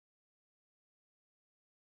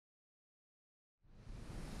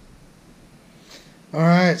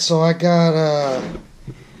Alright, so I got a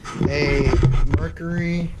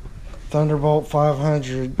Mercury Thunderbolt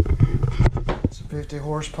 500. It's a 50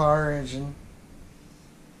 horsepower engine.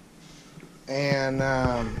 And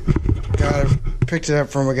picked it up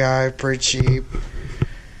from a guy pretty cheap.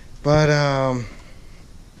 But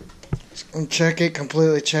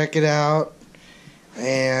completely check it out.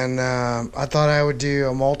 And I thought I would do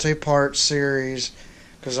a multi-part series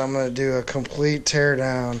because I'm going to do a complete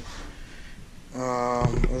teardown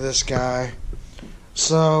with this guy.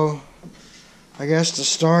 So I guess to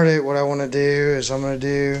start it, what I want to do is I'm going to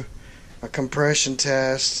do a compression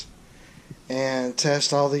test and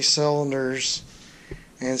test all these cylinders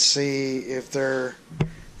and see if they're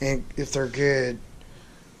good.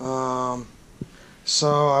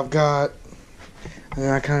 So I've got,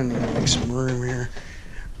 and I kind of need to make some room here.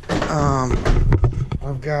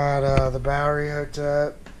 I've got the battery hooked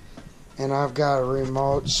up, and I've got a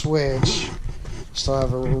remote switch. Still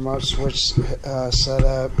have a remote switch set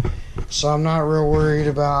up, so I'm not real worried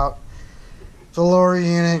about the lower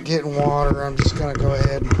unit getting water. I'm just gonna go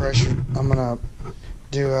ahead and pressure. I'm gonna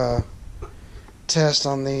do a test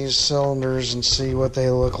on these cylinders and see what they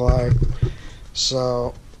look like.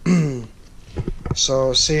 So,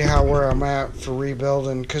 see where I'm at for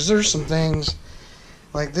rebuilding. Cause there's some things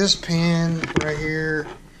like this pin right here.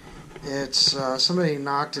 It's somebody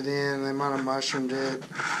knocked it in. They might have mushroomed it.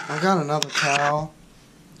 I've got another cowl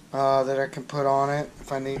that I can put on it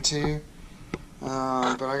if I need to, but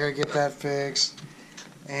I gotta get that fixed.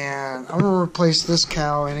 And I'm gonna replace this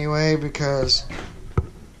cowl anyway because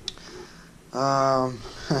I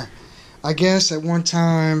guess at one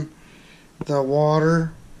time the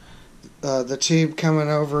water, the tube coming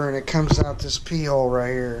over and it comes out this pee hole right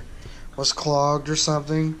here was clogged or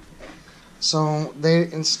something. So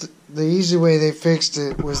the easy way they fixed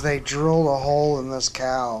it was they drilled a hole in this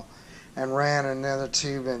cowl and ran another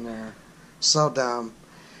tube in there. So dumb.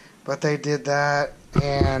 But they did that.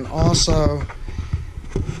 And also,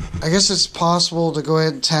 I guess it's possible to go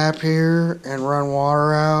ahead and tap here and run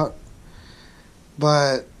water out,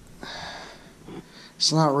 but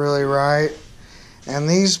it's not really right. And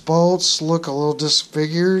these bolts look a little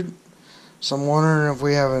disfigured, so I'm wondering if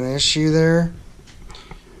we have an issue there.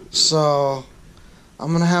 So I'm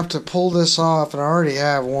going to have to pull this off, and I already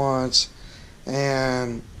have once.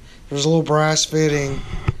 And there's a little brass fitting.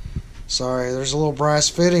 There's a little brass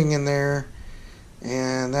fitting in there,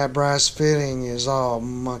 and that brass fitting is all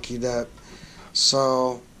monkeyed up.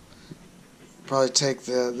 So probably take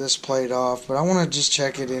this plate off, but I want to just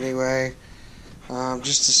check it anyway,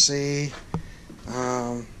 just to see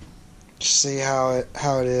how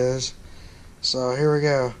it is. So here we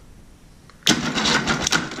go.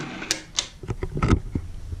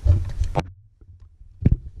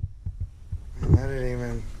 Didn't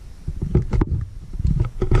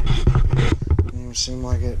even seem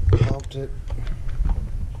like it helped it.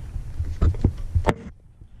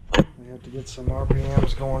 We have to get some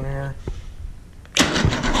RPMs going here.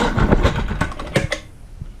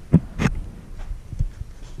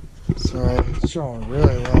 Sorry, it's showing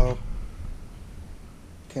really low.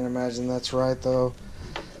 Can't imagine that's right though.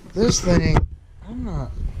 This thing, I'm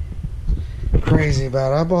not crazy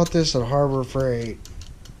about it. I bought this at Harbor Freight.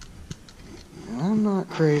 I'm not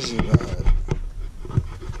crazy about it.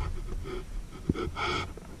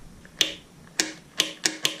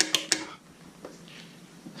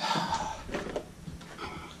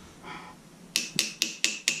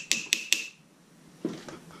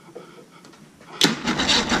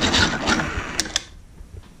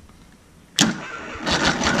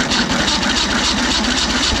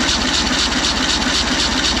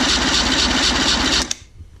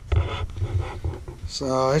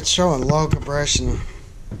 So it's showing low compression,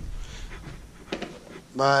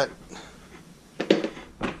 but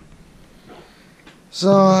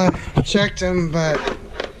so I checked them, but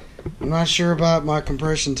I'm not sure about my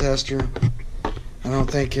compression tester. I don't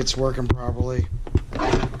think it's working properly.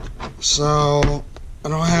 So I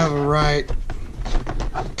don't have the right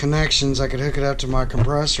connections. I could hook it up to my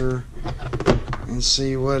compressor and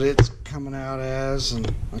see what it's coming out as,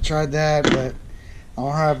 and I tried that, but I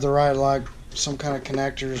don't have the right some kind of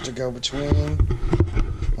connectors to go between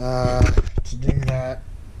to do that.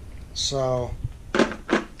 So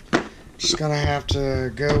just gonna have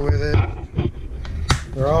to go with it.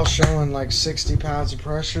 They're all showing like 60 pounds of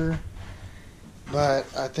pressure, but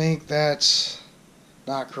I think that's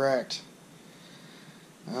not correct.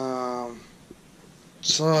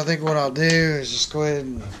 So I think what I'll do is just go ahead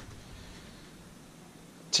and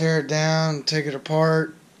tear it down, take it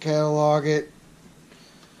apart, catalog it,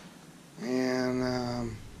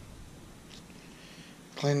 and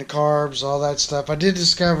clean the carbs, all that stuff. I did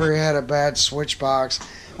discover it had a bad Swithchbox.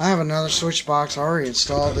 I have another Swithchbox. I already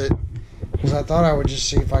installed it because I thought I would just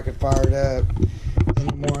see if I could fire it up. And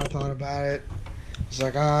the more I thought about it, it's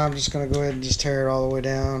like, I'm just going to go ahead and just tear it all the way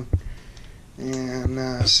down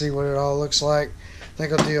and see what it all looks like. I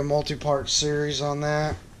think I'll do a multi-part series on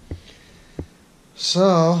that.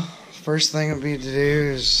 So, first thing would be to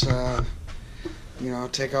do is,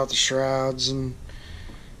 take out the shrouds and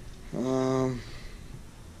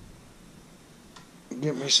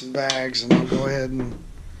get me some bags, and I'll go ahead and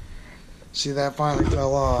see that finally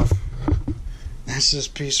fell off. That's this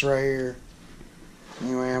piece right here.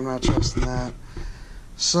 Anyway, I'm not trusting that.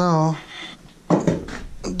 So,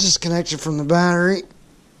 disconnect it from the battery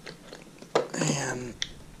and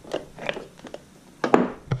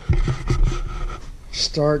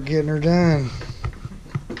start getting her done.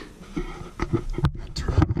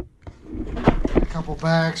 Turn a couple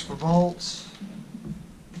bags for bolts.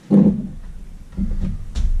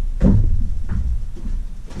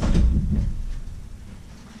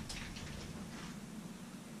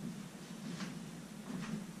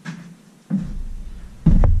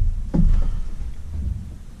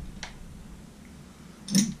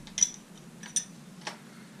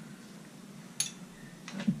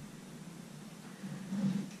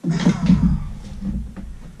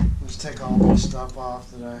 Take all this stuff off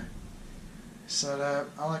that I set up.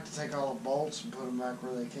 I like to take all the bolts and put them back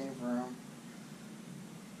where they came from.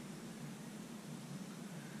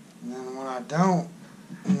 And then when I don't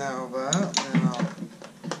know about, then I'll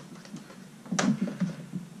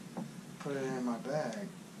put it in my bag.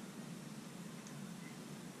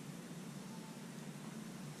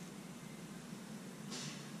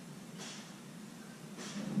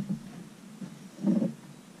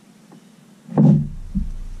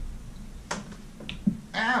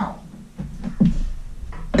 Ow!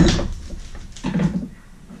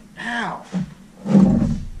 Ow!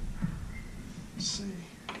 Let's see.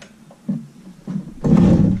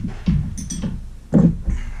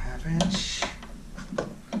 Half-inch.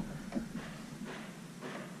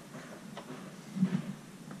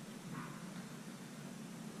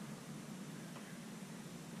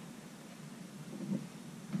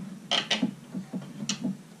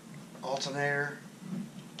 Alternator.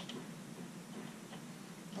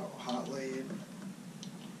 Hot lead.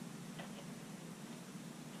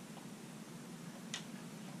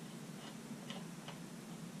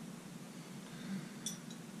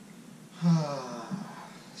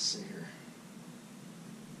 Let's see here.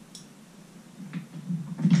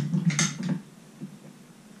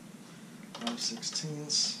 Five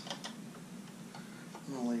 16ths.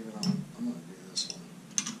 I'm gonna leave it on. I'm gonna do this one.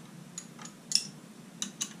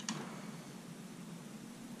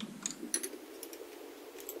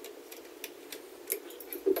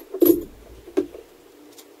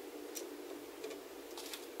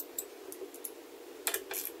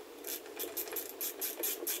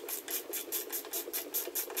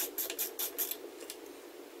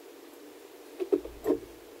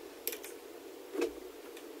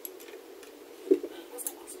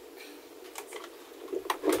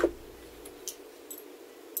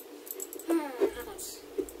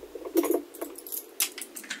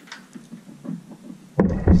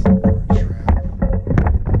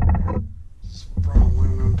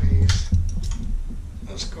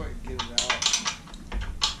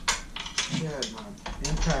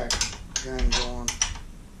 Impact gun going.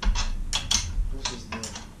 This is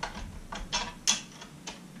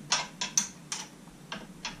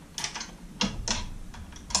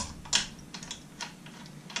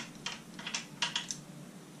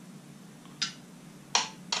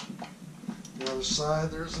the other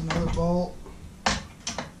side. There's another bolt.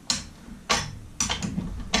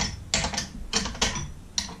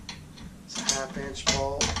 It's a 1/2-inch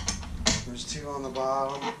bolt. There's two on the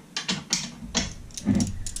bottom.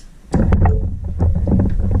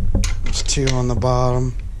 Two on the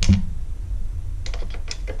bottom.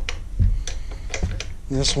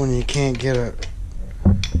 This one you can't get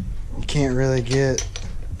you can't really get.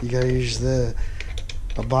 You gotta use a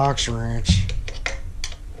box wrench.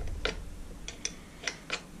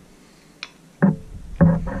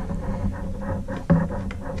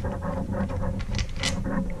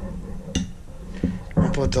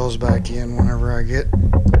 I'll put those back in whenever I get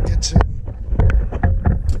to them.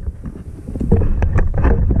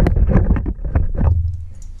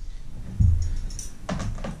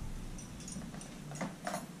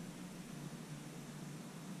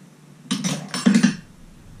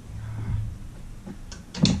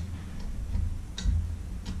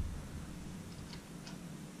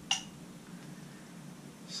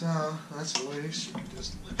 So that's loose. You can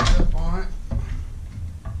just lift it up on it.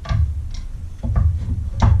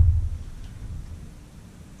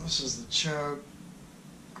 This is the choke.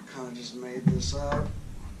 I kind of just made this up.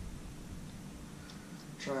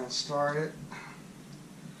 Try and start it.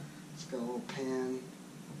 It's got a little pin.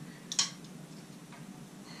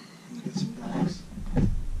 Get some dice.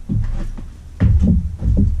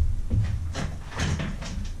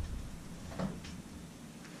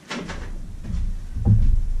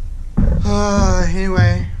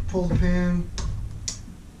 Anyway, pull the pin.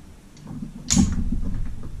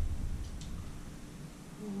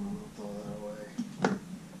 Throw that away.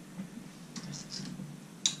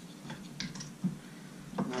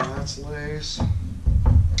 Now that's loose.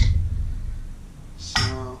 So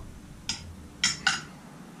I'm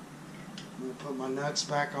gonna put my nuts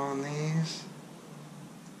back on these.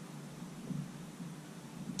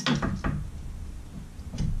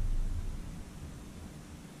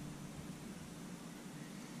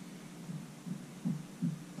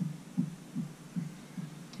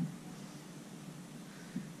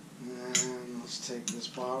 Let's take this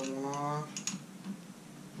bottom one off.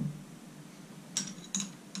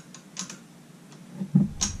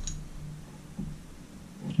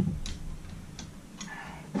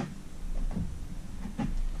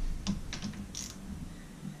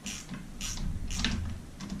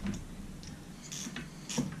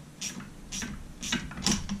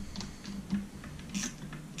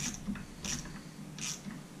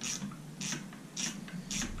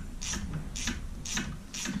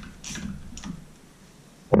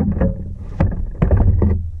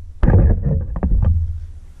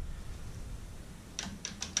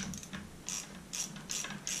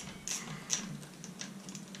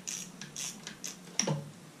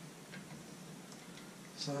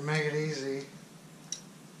 So to make it easy,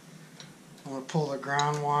 I'm going to pull the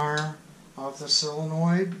ground wire off the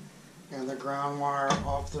solenoid and the ground wire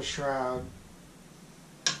off the shroud.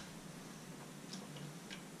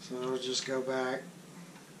 So it'll just go back.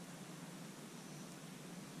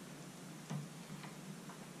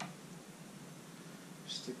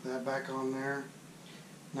 Stick that back on there.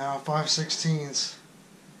 Now 5/16.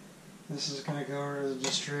 This is going to go over to the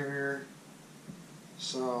distributor.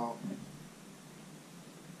 So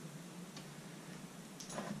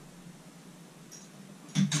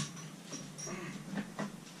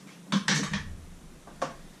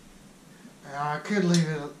I could leave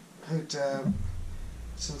it hooked up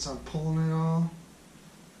since I'm pulling it all.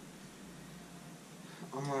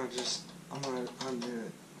 I'm gonna undo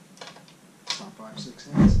it. It's not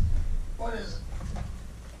 5/16. What is it?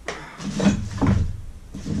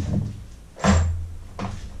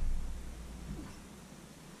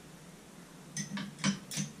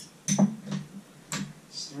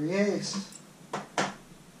 It's 3/8.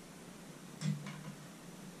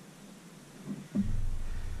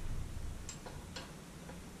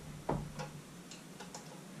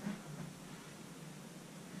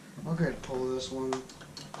 I'll go ahead and pull this one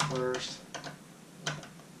first.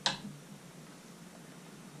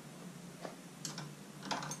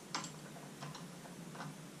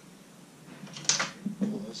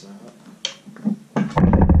 Pull this out.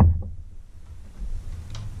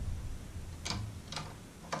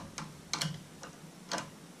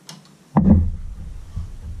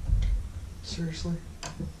 Seriously?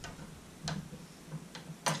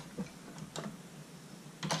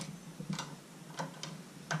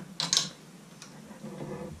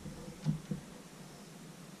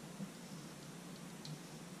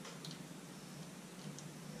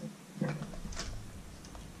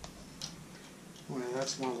 Well,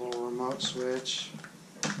 that's my little remote switch.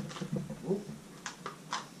 Oop.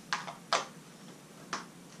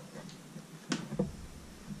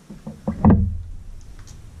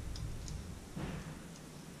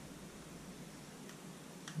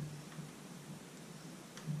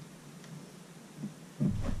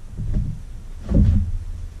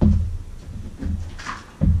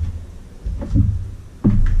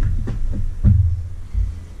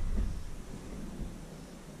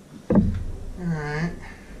 Alright,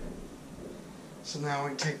 so now we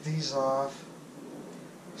can take these off.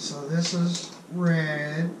 So this is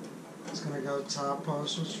red. It's going to go top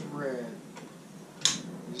post, which is red.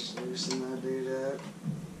 Just loosen that dude up.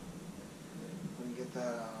 And get that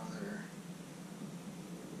out of there.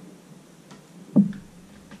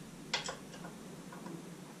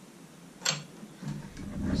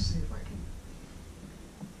 Let's see if I can.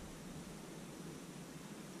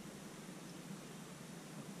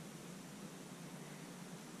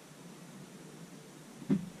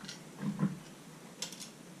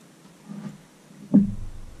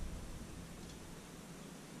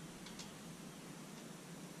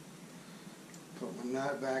 Put my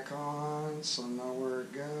nut back on so I know where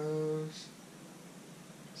it goes,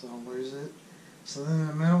 so I don't lose it. So then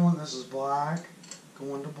the middle one, this is black,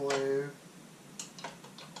 going to blue.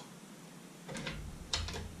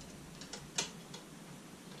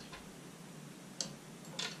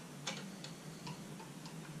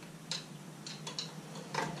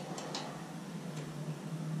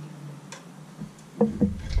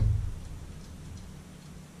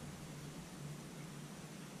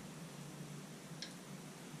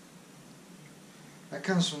 That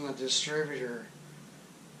comes from the distributor.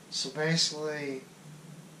 So basically,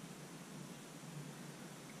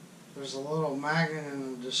 there's a little magnet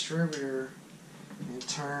in the distributor, and it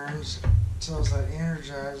turns, tells that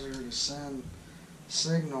energizer to send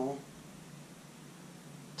signal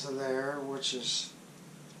to there, which is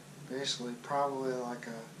basically probably like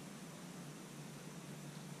a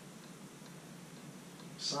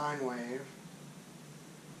sine wave.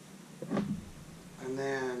 And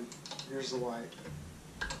then here's the white.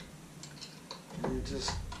 And it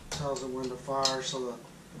just tells it when to fire, so the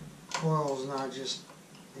coil's not just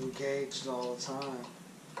engaged all the time.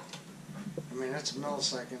 I mean, it's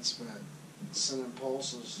milliseconds, but it's sending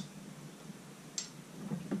pulses.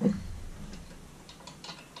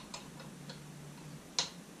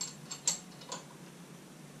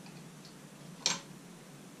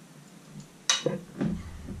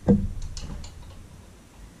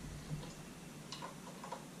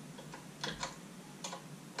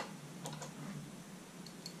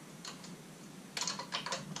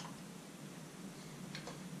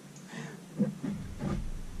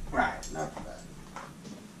 Right, enough of that.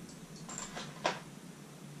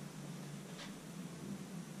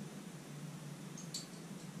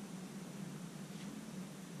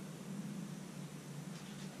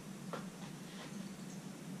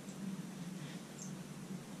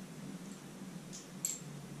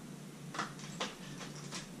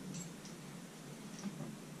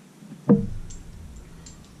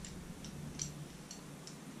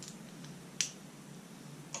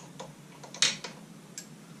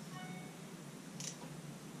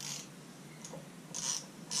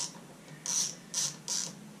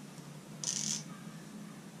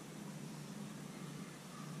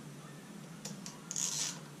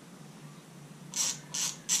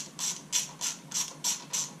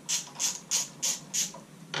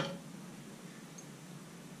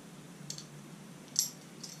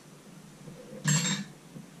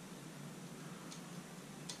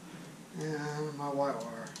 And my white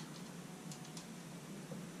wire.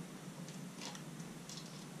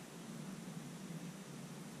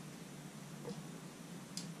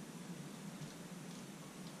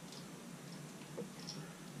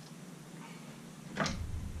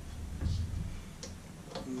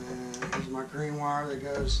 And then here's my green wire that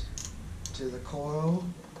goes to the coil.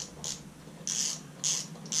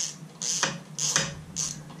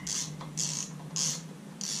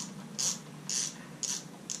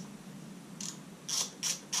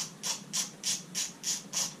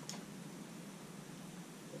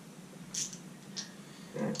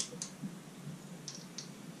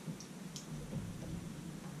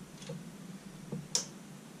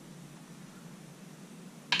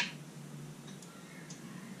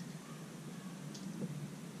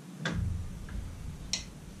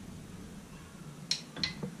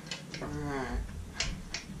 Alright.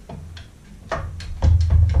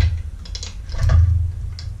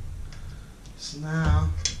 So now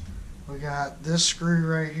we got this screw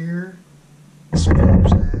right here. This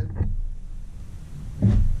Phillips head.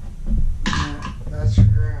 That's your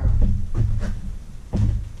ground.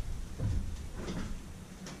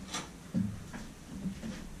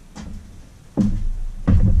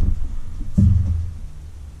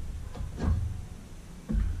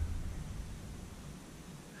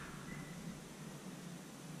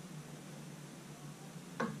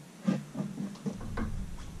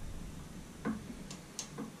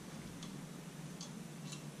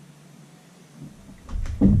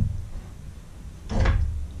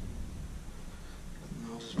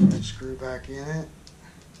 Put the screw back in it.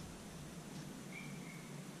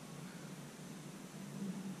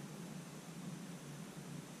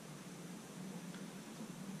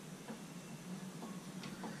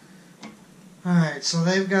 Alright, so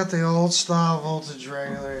they've got the old style voltage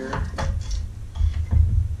regulator.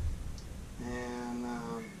 And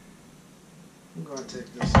I'm going to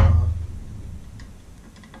take this off.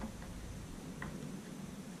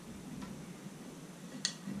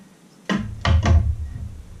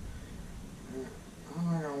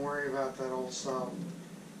 I'm not going to worry about that old style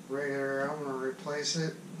regulator. I'm going to replace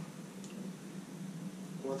it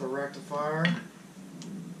with a rectifier.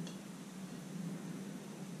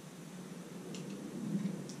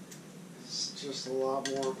 It's just a lot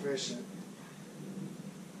more efficient.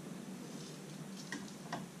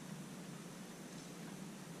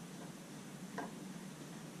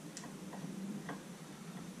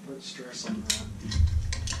 put stress on that.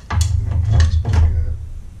 That's pretty good.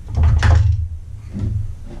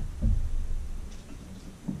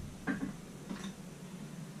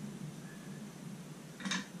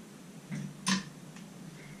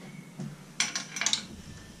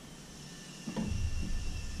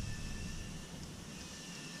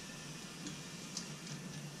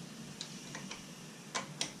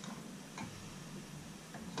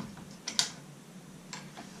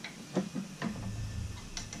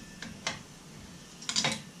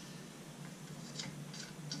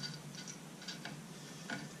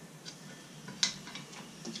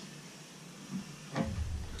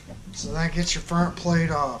 So that gets your front plate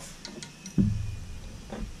off.